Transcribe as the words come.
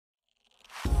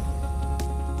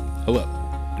Hello,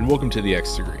 and welcome to The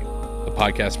X Degree, a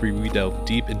podcast where we delve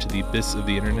deep into the abyss of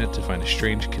the internet to find a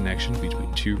strange connection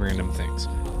between two random things.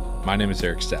 My name is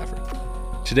Eric Stafford.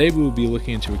 Today we will be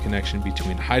looking into a connection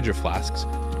between Hydro Flasks,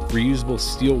 reusable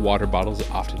steel water bottles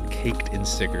often caked in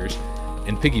stickers,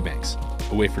 and piggy banks,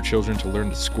 a way for children to learn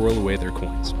to squirrel away their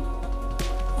coins.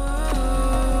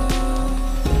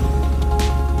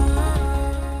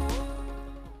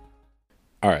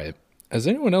 Alright, has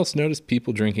anyone else noticed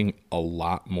people drinking a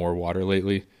lot more water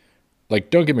lately? Like,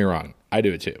 don't get me wrong, I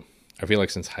do it too. I feel like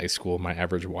since high school, my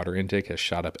average water intake has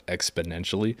shot up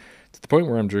exponentially to the point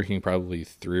where I'm drinking probably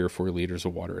 3 or 4 liters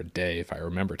of water a day if I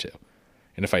remember to.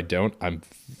 And if I don't, I'm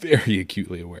very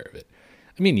acutely aware of it.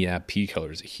 I mean, yeah, pee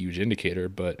color is a huge indicator,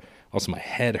 but also my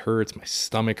head hurts, my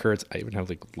stomach hurts, I even have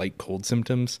like light cold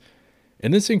symptoms.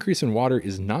 And this increase in water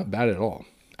is not bad at all.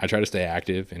 I try to stay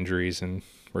active, injuries and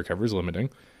recovery is limiting,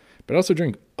 but I also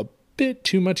drink a bit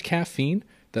too much caffeine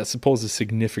that pulls a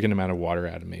significant amount of water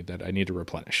out of me that I need to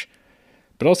replenish.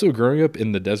 But also growing up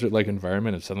in the desert-like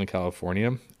environment of Southern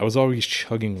California, I was always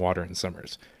chugging water in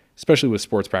summers, especially with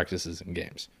sports practices and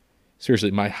games.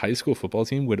 Seriously, my high school football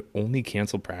team would only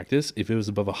cancel practice if it was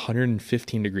above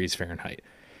 115 degrees Fahrenheit,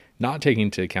 not taking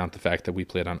into account the fact that we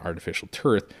played on artificial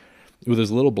turf with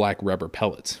those little black rubber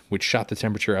pellets, which shot the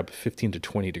temperature up 15 to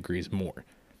 20 degrees more.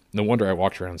 No wonder I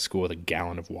walked around school with a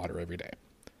gallon of water every day.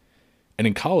 And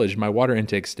in college, my water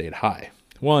intake stayed high.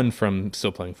 One, from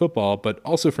still playing football, but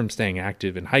also from staying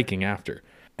active and hiking after.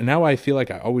 And now I feel like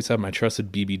I always have my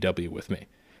trusted BBW with me,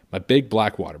 my big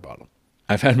black water bottle.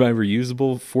 I've had my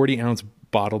reusable 40-ounce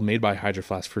bottle made by Hydro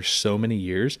Flask for so many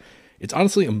years, it's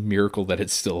honestly a miracle that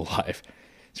it's still alive.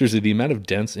 Seriously, the amount of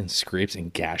dents and scrapes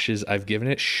and gashes I've given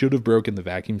it should have broken the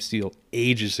vacuum seal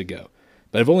ages ago,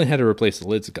 but I've only had to replace the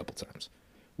lids a couple times,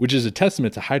 which is a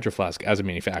testament to Hydro Flask as a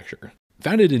manufacturer.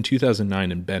 Founded in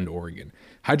 2009 in Bend, Oregon,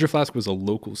 Hydro Flask was a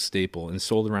local staple and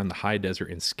sold around the high desert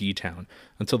in Ski Town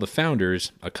until the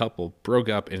founders, a couple, broke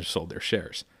up and sold their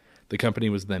shares. The company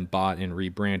was then bought and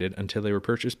rebranded until they were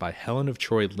purchased by Helen of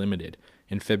Troy Limited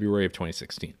in February of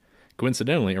 2016,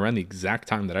 coincidentally around the exact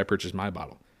time that I purchased my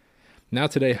bottle. Now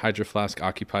today, Hydro Flask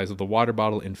occupies the water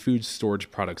bottle and food storage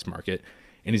products market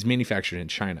and is manufactured in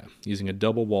China using a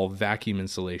double-wall vacuum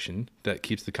insulation that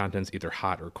keeps the contents either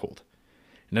hot or cold.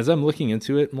 And as I'm looking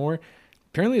into it more,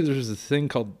 apparently there's a thing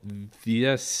called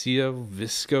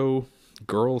Visco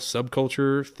girl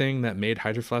subculture thing that made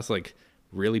Hydro Flask like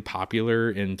really popular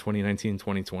in 2019,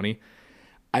 2020.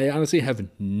 I honestly have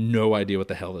no idea what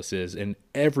the hell this is, and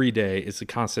every day is a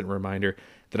constant reminder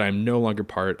that I'm no longer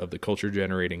part of the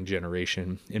culture-generating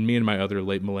generation, and me and my other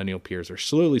late millennial peers are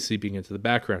slowly seeping into the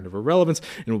background of irrelevance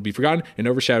and will be forgotten and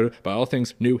overshadowed by all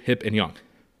things new, hip, and young.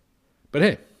 But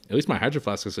hey, at least my Hydro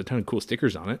Flask has a ton of cool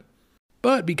stickers on it.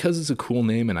 But because it's a cool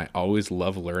name and I always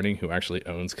love learning who actually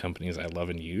owns companies I love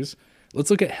and use,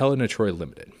 let's look at Helen of Troy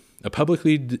Limited, a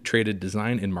publicly traded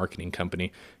design and marketing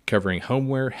company covering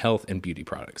homeware, health, and beauty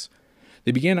products.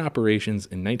 They began operations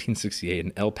in 1968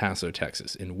 in El Paso,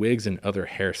 Texas, in wigs and other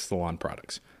hair salon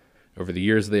products. Over the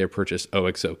years, they have purchased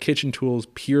OXO kitchen tools,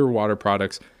 Pure water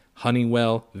products,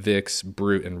 Honeywell, Vicks,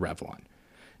 Brute, and Revlon.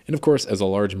 And of course, as a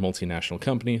large multinational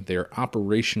company, they are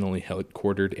operationally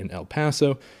headquartered in El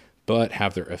Paso, but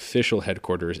have their official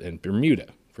headquarters in Bermuda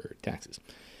for taxes.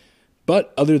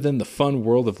 But other than the fun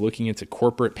world of looking into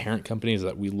corporate parent companies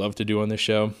that we love to do on this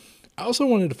show, I also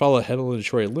wanted to follow Helen of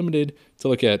Troy Limited to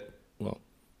look at, well,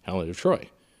 Helen of Troy,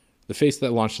 the face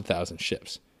that launched 1,000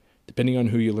 ships. Depending on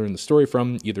who you learn the story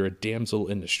from, either a damsel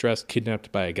in distress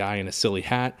kidnapped by a guy in a silly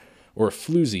hat, or a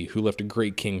floozy who left a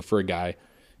great king for a guy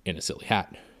in a silly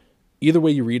hat. Either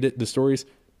way you read it, the stories,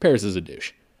 Paris is a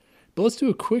douche. But let's do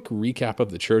a quick recap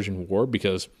of the Trojan War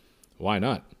because, why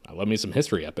not? I love me some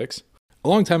history epics. A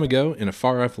long time ago, in a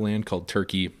far-off land called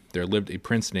Turkey, there lived a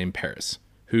prince named Paris,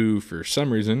 who, for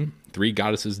some reason, 3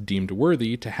 goddesses deemed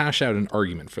worthy to hash out an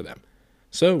argument for them.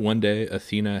 So one day,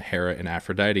 Athena, Hera, and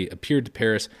Aphrodite appeared to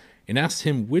Paris and asked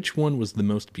him which one was the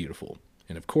most beautiful.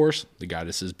 And of course, the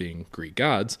goddesses being Greek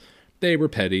gods, they were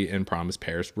petty and promised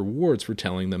Paris rewards for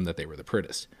telling them that they were the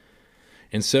prettiest.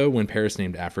 And so, when Paris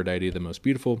named Aphrodite the most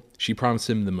beautiful, she promised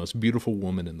him the most beautiful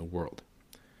woman in the world.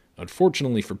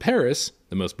 Unfortunately for Paris,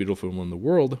 the most beautiful woman in the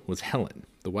world was Helen,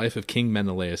 the wife of King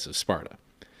Menelaus of Sparta,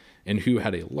 and who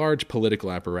had a large political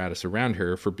apparatus around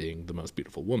her for being the most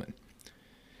beautiful woman.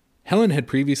 Helen had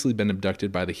previously been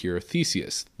abducted by the hero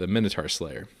Theseus, the Minotaur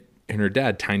slayer, and her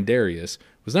dad, Tyndareus,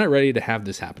 was not ready to have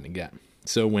this happen again.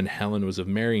 So when Helen was of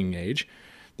marrying age,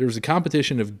 there was a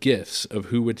competition of gifts of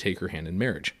who would take her hand in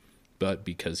marriage. but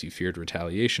because he feared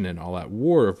retaliation and all-out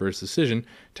war over his decision,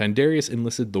 Tyndareus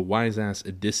enlisted the wise-ass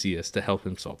Odysseus to help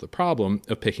him solve the problem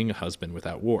of picking a husband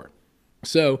without war.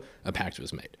 So, a pact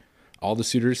was made. All the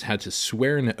suitors had to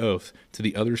swear an oath to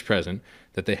the others present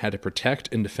that they had to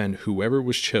protect and defend whoever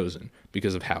was chosen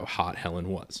because of how hot Helen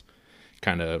was.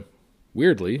 Kind of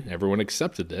weirdly, everyone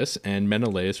accepted this, and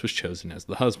Menelaus was chosen as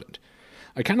the husband.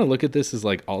 I kind of look at this as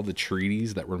like all the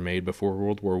treaties that were made before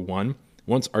World War I.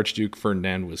 Once Archduke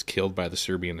Ferdinand was killed by the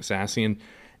Serbian assassin,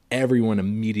 everyone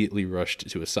immediately rushed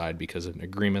to his side because of an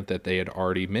agreement that they had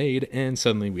already made, and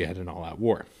suddenly we had an all-out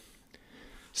war.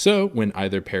 So, when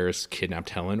either Paris kidnapped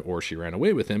Helen or she ran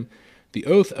away with him, the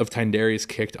oath of Tyndareus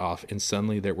kicked off, and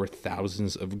suddenly there were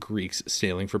thousands of Greeks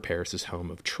sailing for Paris'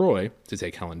 home of Troy to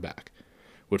take Helen back.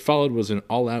 What followed was an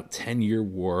all-out 10-year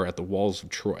war at the walls of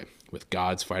Troy, with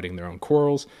gods fighting their own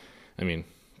quarrels. I mean,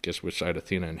 guess which side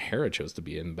Athena and Hera chose to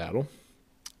be in battle.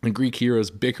 The Greek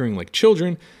heroes bickering like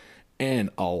children,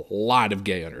 and a lot of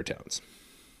gay undertones.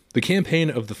 The campaign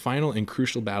of the final and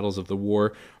crucial battles of the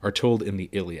war are told in the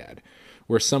Iliad,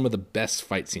 where some of the best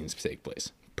fight scenes take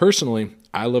place. Personally,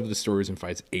 I love the stories and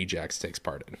fights Ajax takes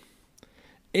part in.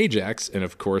 Ajax, and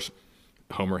of course,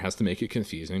 Homer has to make it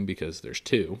confusing because there's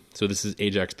two, so this is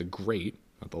Ajax the Great,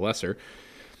 not the Lesser.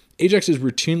 Ajax is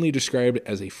routinely described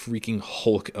as a freaking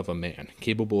Hulk of a man,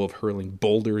 capable of hurling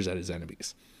boulders at his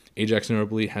enemies. Ajax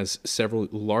notably has several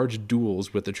large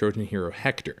duels with the Trojan hero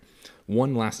Hector,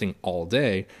 one lasting all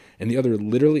day, and the other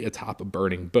literally atop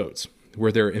burning boats,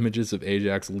 where there are images of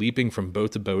Ajax leaping from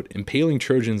boat to boat, impaling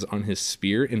Trojans on his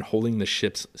spear and holding the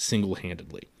ships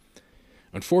single-handedly.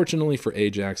 Unfortunately for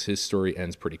Ajax, his story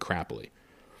ends pretty crappily.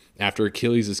 After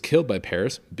Achilles is killed by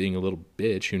Paris, being a little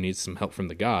bitch who needs some help from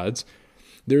the gods,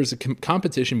 there's a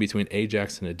competition between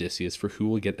Ajax and Odysseus for who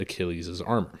will get Achilles'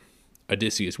 armor.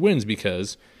 Odysseus wins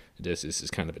because Odysseus is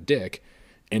kind of a dick,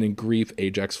 and in grief,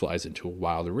 Ajax flies into a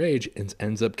wild rage and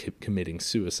ends up committing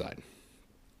suicide.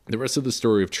 The rest of the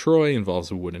story of Troy involves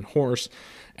a wooden horse,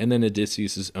 and then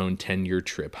Odysseus' own 10-year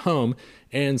trip home,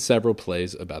 and several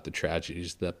plays about the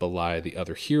tragedies that belie the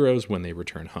other heroes when they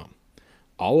return home.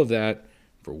 All of that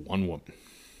for one woman.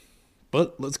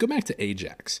 But let's go back to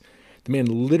Ajax, the man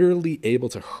literally able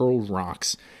to hurl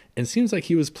rocks, and seems like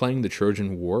he was playing the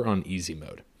Trojan War on easy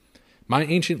mode. My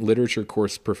ancient literature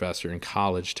course professor in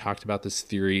college talked about this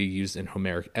theory used in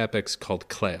Homeric epics called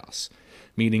kleos,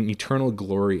 meaning eternal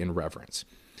glory and reverence.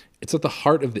 It's at the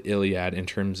heart of the Iliad in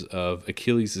terms of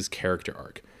Achilles' character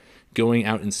arc, going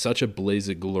out in such a blaze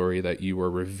of glory that you are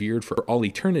revered for all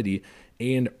eternity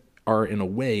and are in a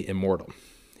way immortal.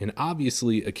 And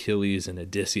obviously Achilles and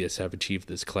Odysseus have achieved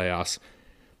this kleos,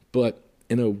 but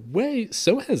in a way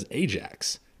so has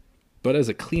Ajax, but as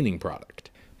a cleaning product.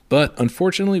 But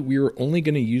unfortunately, we were only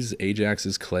going to use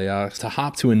Ajax's kleos to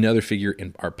hop to another figure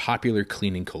in our popular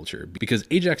cleaning culture, because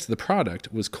Ajax the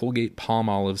product was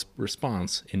Colgate-Palmolive's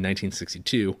response in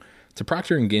 1962 to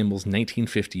Procter & Gamble's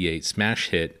 1958 smash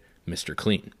hit, Mr.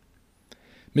 Clean.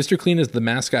 Mr. Clean is the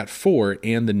mascot for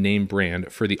and the name brand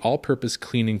for the all-purpose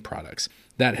cleaning products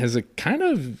that has a kind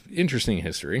of interesting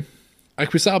history.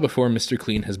 Like we saw before, Mr.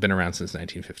 Clean has been around since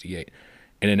 1958.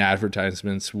 And in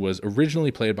advertisements was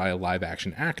originally played by a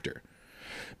live-action actor.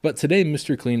 But today,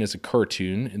 Mr. Clean is a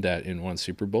cartoon that in one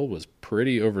Super Bowl was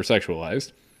pretty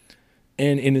over-sexualized.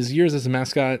 And in his years as a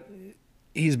mascot,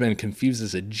 he's been confused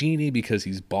as a genie because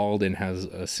he's bald and has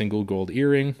a single gold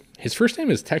earring. His first name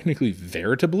is technically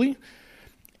Veritably,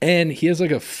 and he has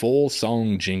like a full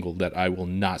song jingle that I will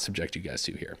not subject you guys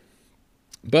to here.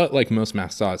 But like most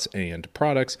mascots and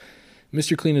products,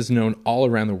 Mr. Clean is known all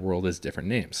around the world as different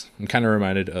names. I'm kind of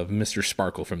reminded of Mr.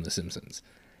 Sparkle from The Simpsons.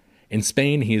 In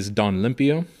Spain, he is Don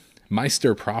Limpio,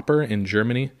 Meister Proper in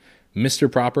Germany, Mr.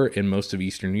 Proper in most of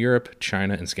Eastern Europe,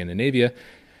 China, and Scandinavia,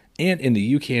 and in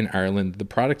the UK and Ireland, the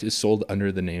product is sold under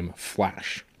the name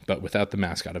Flash, but without the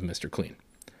mascot of Mr. Clean.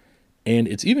 And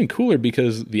it's even cooler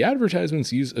because the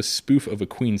advertisements use a spoof of a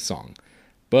Queen song,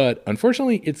 but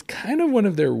unfortunately, it's kind of one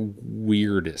of their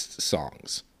weirdest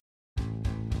songs.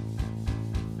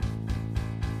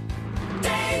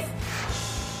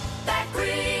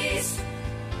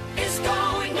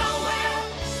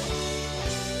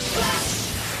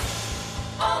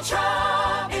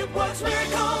 It works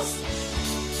miracles.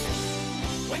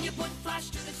 When you put Flash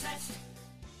to the test,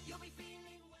 you'll be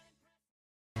feeling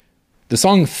well. The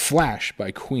song Flash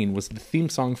by Queen was the theme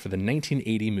song for the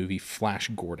 1980 movie Flash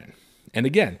Gordon. And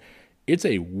again, it's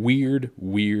a weird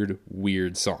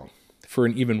song for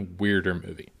an even weirder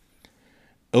movie.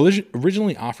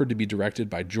 Originally offered to be directed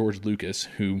by George Lucas,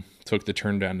 who took the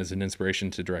turn down as an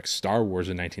inspiration to direct Star Wars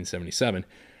in 1977,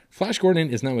 Flash Gordon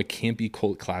is now a campy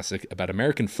cult classic about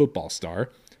American football star,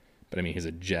 but I mean, he's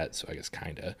a jet, so I guess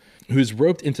kinda, who's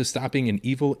roped into stopping an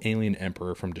evil alien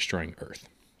emperor from destroying Earth.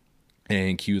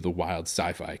 And cue the wild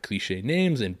sci-fi cliche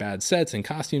names and bad sets and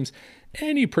costumes,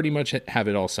 and you pretty much have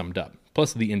it all summed up.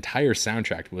 Plus, the entire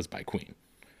soundtrack was by Queen.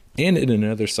 And in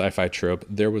another sci-fi trope,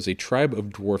 there was a tribe of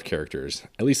dwarf characters,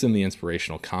 at least in the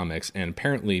inspirational comics, and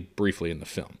apparently briefly in the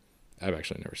film. I've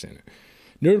actually never seen it.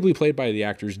 Notably played by the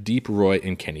actors Deep Roy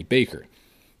and Kenny Baker.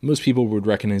 Most people would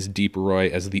recognize Deep Roy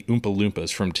as the Oompa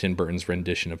Loompas from Tim Burton's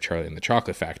rendition of Charlie and the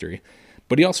Chocolate Factory,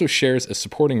 but he also shares a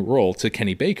supporting role to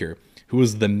Kenny Baker, who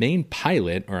was the main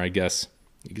pilot, or I guess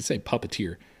you could say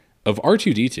puppeteer, of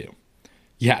R2-D2.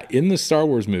 Yeah, in the Star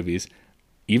Wars movies,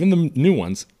 even the new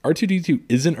ones, R2-D2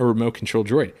 isn't a remote control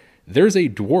droid. There's a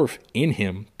dwarf in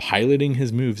him piloting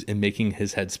his moves and making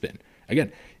his head spin.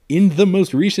 Again, in the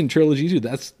most recent trilogy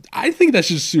too, I think that's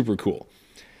just super cool.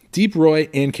 Deep Roy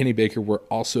and Kenny Baker were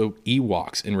also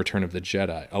Ewoks in Return of the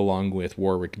Jedi, along with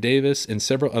Warwick Davis and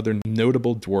several other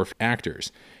notable dwarf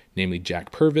actors, namely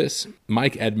Jack Purvis,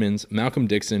 Mike Edmonds, Malcolm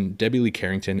Dixon, Debbie Lee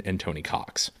Carrington, and Tony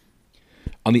Cox.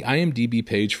 On the IMDb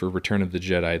page for Return of the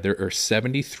Jedi, there are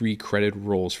 73 credited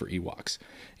roles for Ewoks,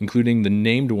 including the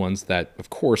named ones that, of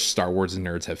course, Star Wars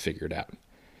nerds have figured out.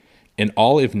 And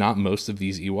all, if not most, of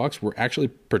these Ewoks were actually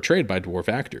portrayed by dwarf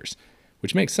actors,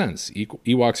 which makes sense.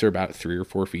 Ewoks are about 3 or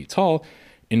 4 feet tall,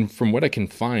 and from what I can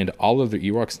find, all of the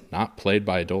Ewoks not played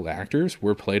by adult actors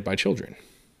were played by children.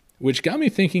 Which got me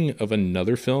thinking of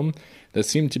another film that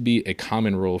seemed to be a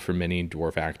common role for many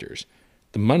dwarf actors,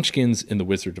 the Munchkins in The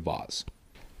Wizard of Oz.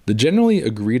 The generally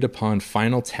agreed upon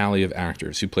final tally of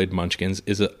actors who played Munchkins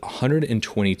is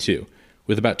 122,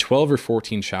 with about 12 or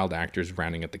 14 child actors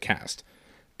rounding at the cast.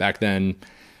 Back then,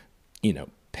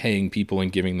 paying people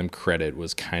and giving them credit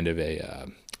was kind of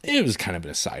an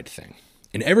aside thing.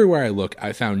 And everywhere I look,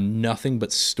 I found nothing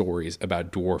but stories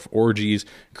about dwarf orgies,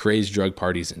 crazed drug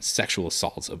parties, and sexual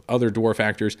assaults of other dwarf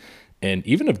actors, and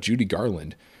even of Judy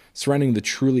Garland, surrounding the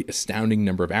truly astounding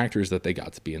number of actors that they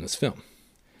got to be in this film.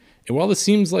 And while this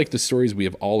seems like the stories we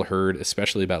have all heard,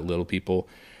 especially about little people,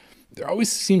 there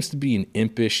always seems to be an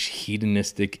impish,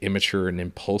 hedonistic, immature, and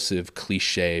impulsive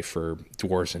cliche for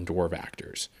dwarves and dwarf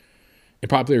actors. In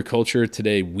popular culture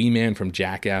today, Wee Man from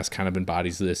Jackass kind of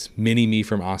embodies this, Mini-Me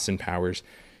from Austin Powers.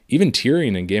 Even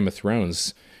Tyrion in Game of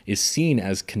Thrones is seen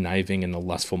as conniving and a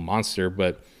lustful monster,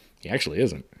 but he actually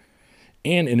isn't.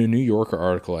 And in a New Yorker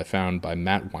article I found by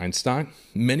Matt Weinstock,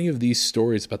 many of these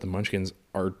stories about the Munchkins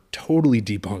are totally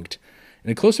debunked.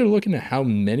 And a closer look into how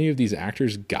many of these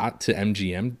actors got to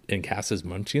MGM and cast as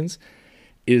Munchkins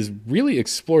is really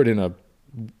explored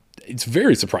it's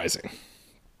very surprising.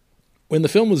 When the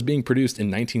film was being produced in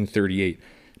 1938,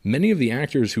 many of the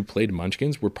actors who played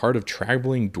Munchkins were part of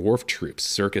traveling dwarf troupes,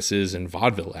 circuses, and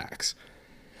vaudeville acts.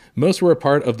 Most were a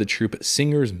part of the troupe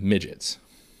Singers Midgets.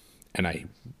 And I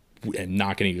am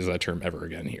not going to use that term ever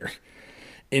again here.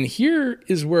 And here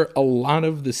is where a lot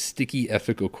of the sticky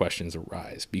ethical questions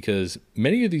arise, because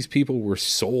many of these people were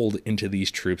sold into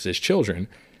these troupes as children,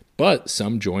 but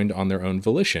some joined on their own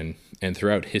volition. And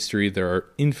throughout history, there are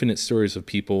infinite stories of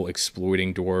people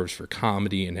exploiting dwarves for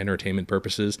comedy and entertainment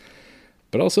purposes,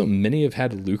 but also many have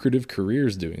had lucrative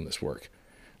careers doing this work.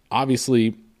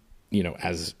 Obviously,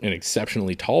 as an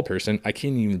exceptionally tall person, I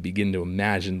can't even begin to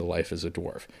imagine the life as a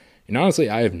dwarf. And honestly,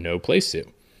 I have no place to.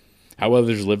 How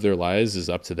others live their lives is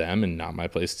up to them and not my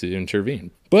place to intervene.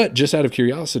 But just out of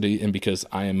curiosity, and because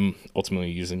I am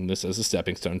ultimately using this as a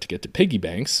stepping stone to get to piggy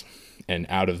banks and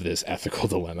out of this ethical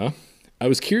dilemma, I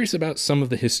was curious about some of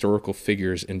the historical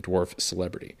figures in dwarf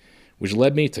celebrity, which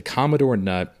led me to Commodore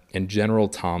Nutt and General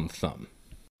Tom Thumb.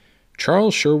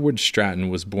 Charles Sherwood Stratton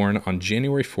was born on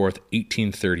January 4th,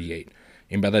 1838,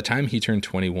 and by the time he turned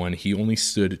 21, he only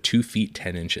stood 2 feet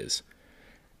 10 inches.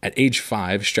 At age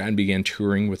 5, Stratton began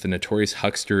touring with the notorious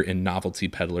huckster and novelty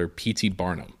peddler P.T.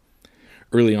 Barnum.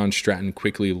 Early on, Stratton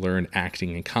quickly learned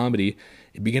acting and comedy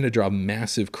and began to draw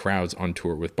massive crowds on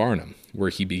tour with Barnum, where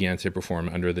he began to perform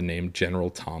under the name General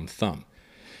Tom Thumb,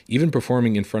 even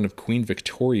performing in front of Queen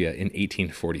Victoria in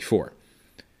 1844.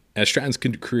 As Stratton's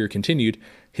career continued,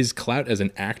 his clout as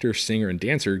an actor, singer, and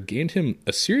dancer gained him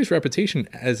a serious reputation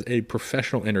as a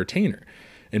professional entertainer,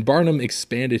 and Barnum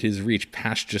expanded his reach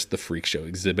past just the freak show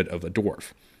exhibit of a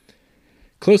dwarf.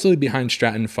 Closely behind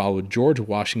Stratton followed George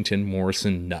Washington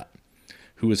Morrison Nutt,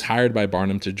 who was hired by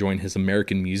Barnum to join his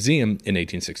American Museum in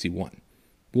 1861.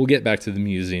 We'll get back to the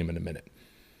museum in a minute.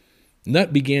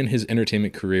 Nutt began his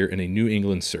entertainment career in a New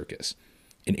England circus.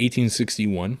 In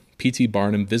 1861, P.T.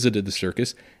 Barnum visited the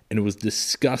circus and was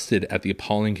disgusted at the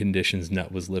appalling conditions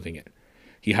Nutt was living in.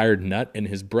 He hired Nutt and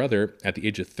his brother at the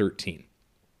age of 13.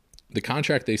 The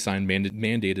contract they signed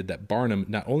mandated that Barnum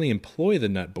not only employ the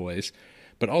Nut Boys,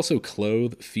 but also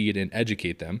clothe, feed, and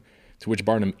educate them, to which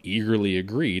Barnum eagerly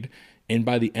agreed. And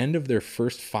by the end of their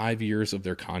first 5 years of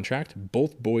their contract,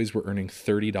 both boys were earning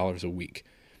 $30 a week.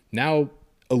 Now,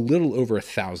 a little over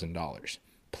 $1,000,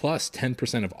 plus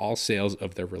 10% of all sales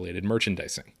of their related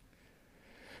merchandising.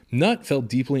 Nut fell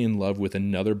deeply in love with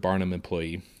another Barnum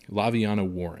employee, Laviana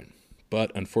Warren,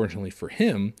 but unfortunately for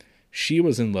him, she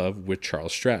was in love with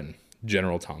Charles Stratton,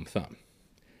 General Tom Thumb.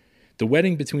 The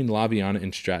wedding between Laviana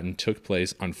and Stratton took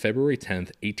place on February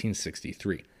 10th,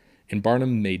 1863, and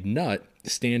Barnum made Nut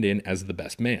stand in as the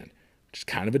best man, which is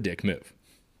kind of a dick move.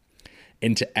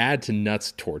 And to add to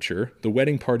Nut's torture, the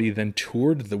wedding party then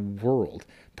toured the world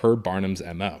per Barnum's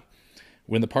MO.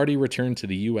 When the party returned to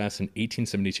the U.S. in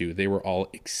 1872, they were all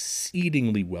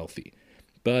exceedingly wealthy.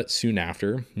 But soon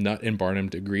after, Nut and Barnum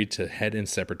agreed to head in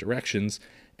separate directions,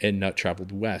 and Nut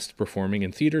traveled west, performing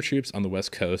in theater troupes on the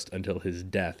West Coast until his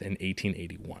death in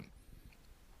 1881.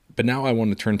 But now I want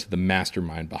to turn to the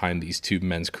mastermind behind these two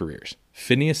men's careers,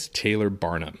 Phineas Taylor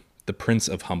Barnum, the Prince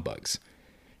of Humbugs.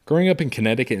 Growing up in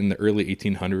Connecticut in the early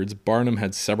 1800s, Barnum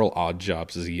had several odd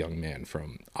jobs as a young man,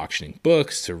 from auctioning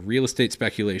books to real estate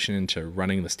speculation to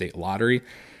running the state lottery,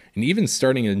 and even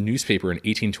starting a newspaper in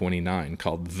 1829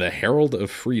 called The Herald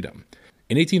of Freedom.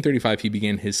 In 1835, he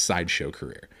began his sideshow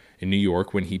career in New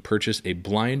York when he purchased a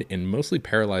blind and mostly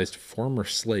paralyzed former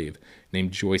slave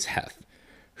named Joyce Heth,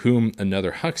 whom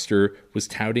another huckster was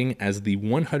touting as the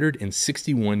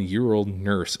 161-year-old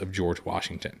nurse of George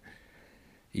Washington.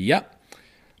 Yep.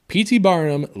 P.T.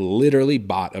 Barnum literally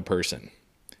bought a person.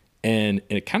 And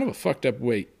in a kind of a fucked up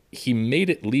way, he made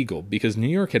it legal because New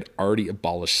York had already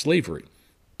abolished slavery.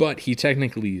 But he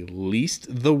technically leased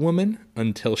the woman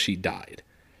until she died.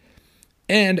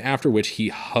 And after which he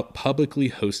publicly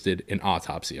hosted an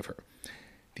autopsy of her.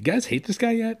 Do you guys hate this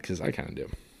guy yet? Because I kind of do.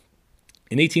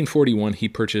 In 1841, he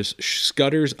purchased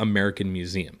Scudder's American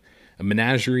Museum, a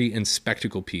menagerie and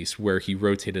spectacle piece where he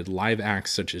rotated live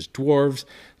acts such as dwarves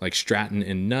like Stratton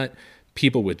and Nut,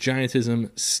 people with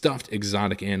giantism, stuffed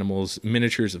exotic animals,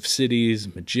 miniatures of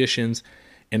cities, magicians,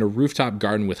 and a rooftop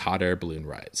garden with hot air balloon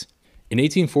rides. In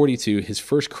 1842, his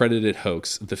first credited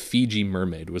hoax, the Fiji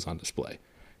Mermaid, was on display.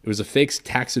 It was a fake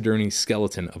taxidermy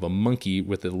skeleton of a monkey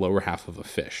with the lower half of a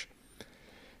fish.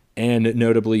 And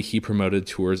notably, he promoted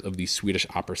tours of the Swedish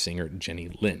opera singer Jenny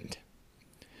Lind.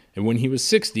 And when he was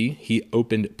 60, he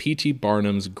opened P.T.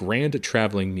 Barnum's Grand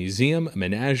Traveling Museum,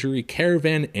 Menagerie,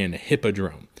 Caravan, and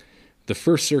Hippodrome, the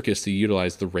first circus to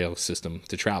utilize the rail system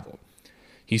to travel.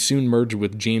 He soon merged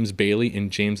with James Bailey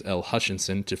and James L.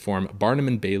 Hutchinson to form Barnum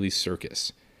and Bailey's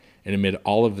Circus. And amid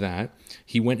all of that,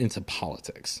 he went into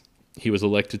politics. He was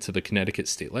elected to the Connecticut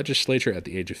state legislature at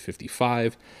the age of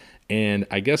 55, and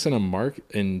I guess in a mark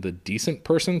in the decent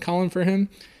person column for him,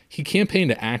 he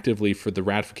campaigned actively for the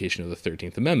ratification of the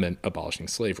 13th Amendment, abolishing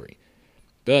slavery.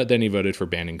 But then he voted for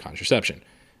banning contraception.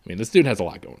 I mean, this dude has a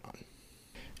lot going on.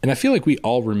 And I feel like we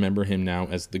all remember him now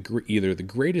as either the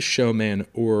greatest showman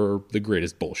or the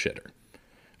greatest bullshitter.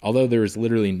 Although there is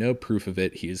literally no proof of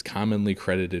it, he is commonly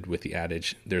credited with the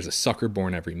adage, "There's a sucker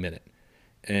born every minute."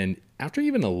 And after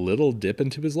even a little dip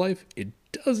into his life, it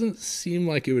doesn't seem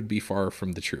like it would be far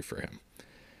from the truth for him.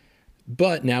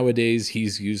 But nowadays,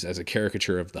 he's used as a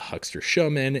caricature of the huckster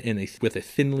showman with a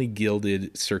thinly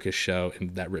gilded circus show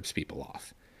and that rips people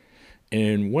off.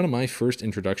 And one of my first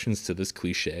introductions to this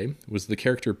cliche was the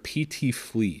character P.T.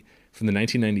 Flea from the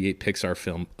 1998 Pixar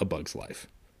film A Bug's Life.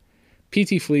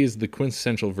 P.T. Flea is the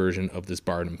quintessential version of this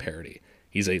Barnum parody.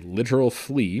 He's a literal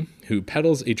flea who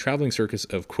peddles a traveling circus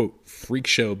of, quote, freak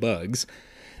show bugs,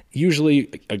 usually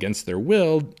against their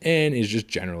will, and is just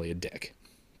generally a dick.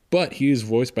 But he is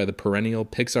voiced by the perennial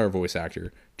Pixar voice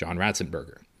actor, John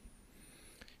Ratzenberger.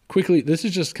 Quickly, this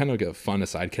is just kind of like a fun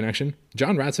aside connection.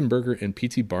 John Ratzenberger and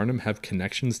P.T. Barnum have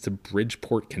connections to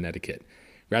Bridgeport, Connecticut.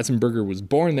 Ratzenberger was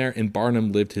born there, and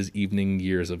Barnum lived his evening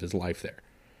years of his life there.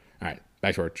 All right,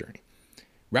 back to our journey.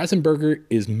 Ratzenberger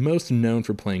is most known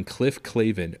for playing Cliff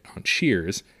Clavin on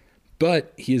Cheers,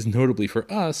 but he is notably for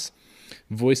us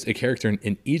voiced a character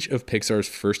in each of Pixar's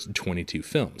first 22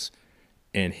 films.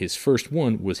 And his first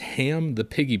one was Ham the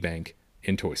Piggy Bank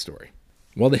in Toy Story.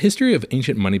 While the history of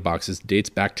ancient money boxes dates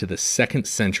back to the 2nd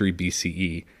century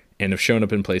BCE and have shown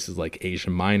up in places like Asia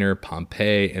Minor,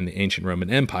 Pompeii, and the ancient Roman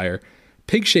Empire,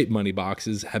 pig-shaped money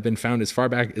boxes have been found as far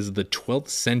back as the 12th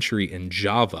century in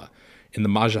Java in the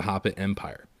Majapahit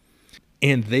Empire.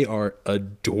 And they are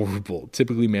adorable,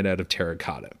 typically made out of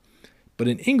terracotta. But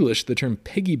in English, the term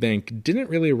piggy bank didn't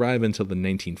really arrive until the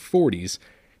 1940s,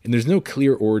 and there's no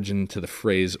clear origin to the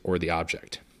phrase or the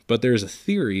object. but there is a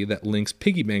theory that links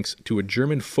piggy banks to a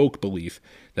German folk belief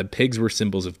that pigs were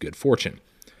symbols of good fortune.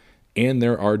 And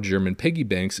there are German piggy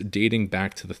banks dating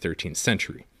back to the 13th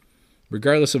century.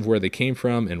 Regardless of where they came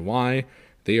from and why,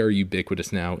 they are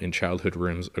ubiquitous now in childhood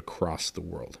rooms across the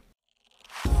world.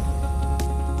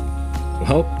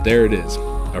 Well, there it is.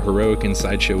 A heroic and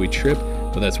sideshowy trip,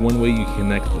 but that's one way you can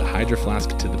connect the Hydro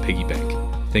Flask to the piggy bank.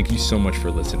 Thank you so much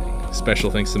for listening. Special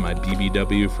thanks to my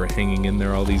BBW for hanging in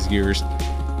there all these years,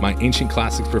 my ancient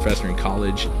classics professor in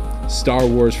college, Star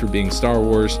Wars for being Star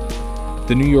Wars,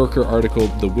 the New Yorker article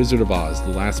The Wizard of Oz,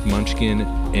 The Last Munchkin,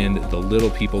 and The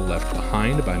Little People Left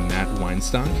Behind by Matt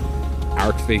Weinstock,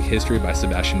 Our Fake History by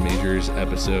Sebastian Majors,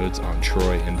 episodes on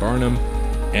Troy and Barnum,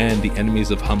 and The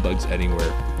Enemies of Humbugs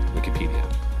Anywhere, Wikipedia.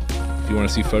 If you want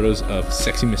to see photos of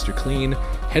Sexy Mr. Clean,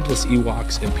 Headless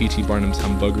Ewoks, and P.T. Barnum's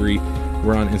humbuggery,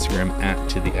 we're on Instagram at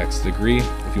 @ToTheXDegree.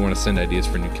 If you want to send ideas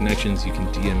for new connections, you can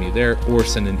DM me there or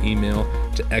send an email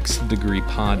to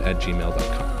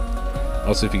xdegreepod@gmail.com.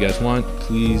 Also, if you guys want,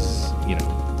 please,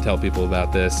 tell people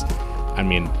about this. I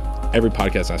mean, every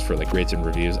podcast asks for rates and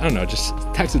reviews. I don't know, just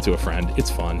text it to a friend.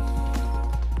 It's fun.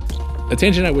 A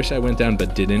tangent I wish I went down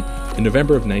but didn't. In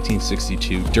November of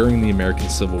 1962, during the American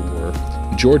Civil War,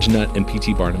 George Nutt and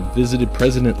P.T. Barnum visited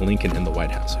President Lincoln in the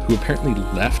White House, who apparently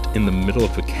left in the middle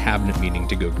of a cabinet meeting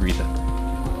to go greet them.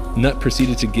 Nutt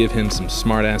proceeded to give him some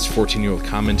smart-ass 14-year-old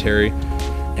commentary,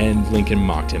 and Lincoln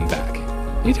mocked him back.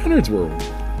 800s were a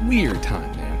weird time,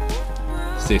 man.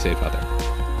 Stay safe out there.